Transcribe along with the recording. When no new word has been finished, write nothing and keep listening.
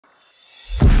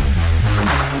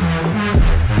Can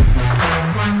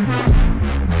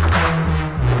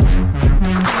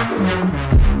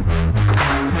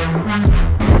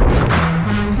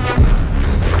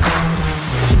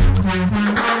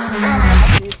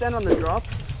you stand on the drop?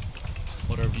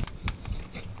 Whatever.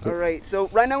 Alright, so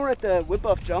right now we're at the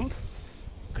whip-off jump.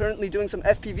 Currently doing some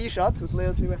FPV shots with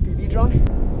Leo's new FPV drone.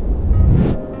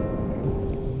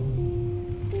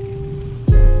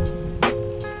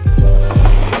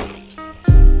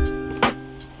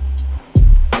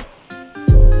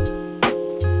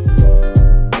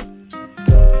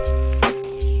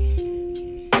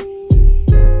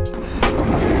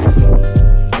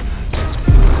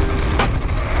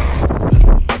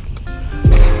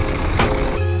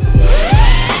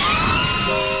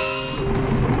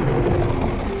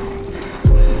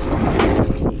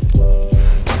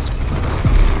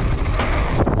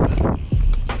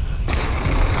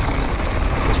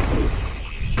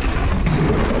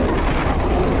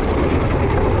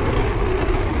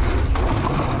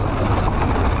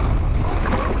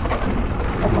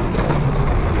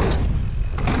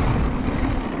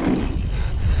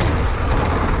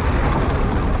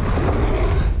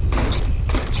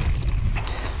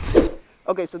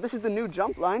 Okay, so this is the new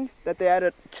Jumpline that they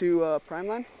added to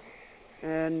Primeline,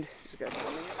 and this guy's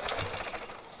filming it.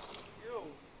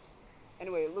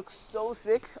 Anyway, it looks so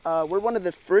sick. We're one of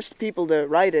the first people to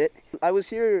ride it. I was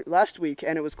here last week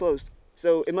and it was closed,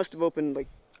 so it must have opened like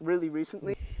really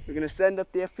recently. We're gonna send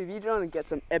up the FPV drone and get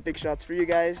some epic shots for you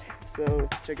guys, so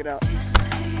check it out.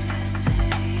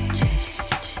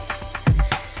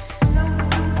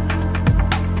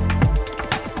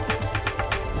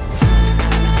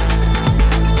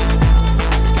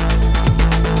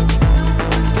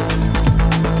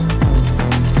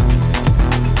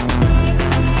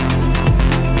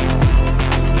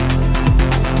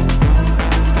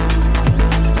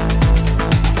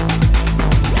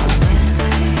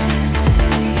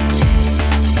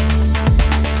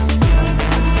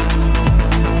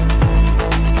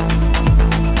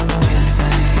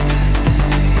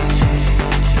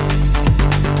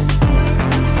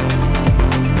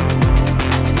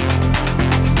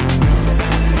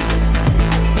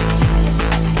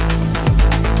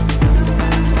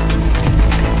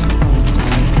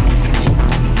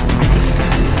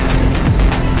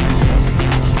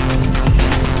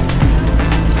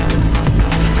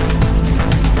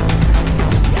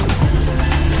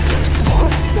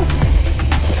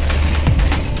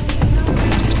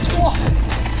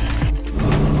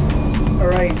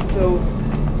 So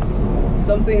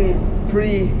something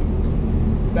pretty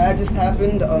bad just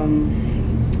happened.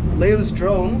 Leo's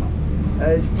drone,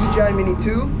 his DJI Mini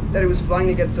 2 that he was flying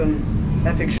to get some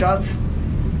epic shots,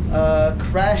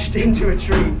 crashed into a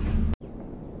tree.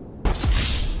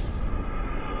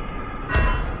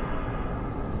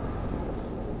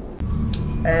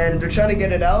 And they're trying to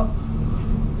get it out,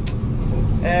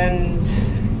 and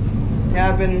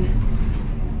yeah,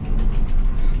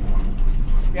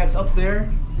 it's up there.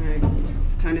 I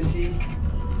kind of see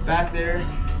back there,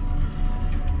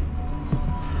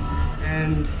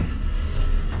 and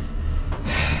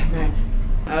man,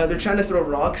 they're trying to throw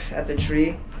rocks at the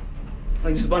tree.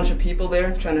 Like just a bunch of people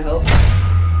there trying to help.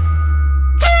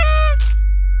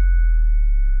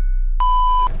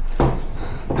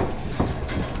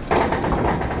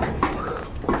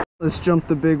 Let's jump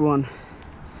the big one.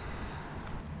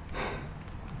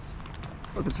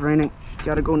 Look, it's raining.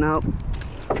 Gotta go now.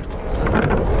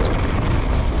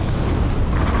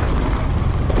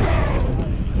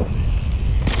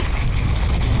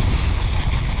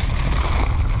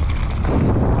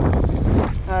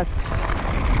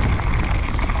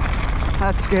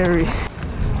 That's scary.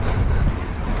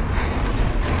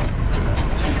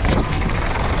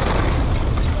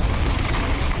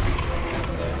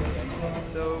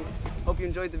 So, hope you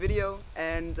enjoyed the video,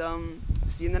 and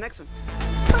see you in the next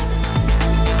one.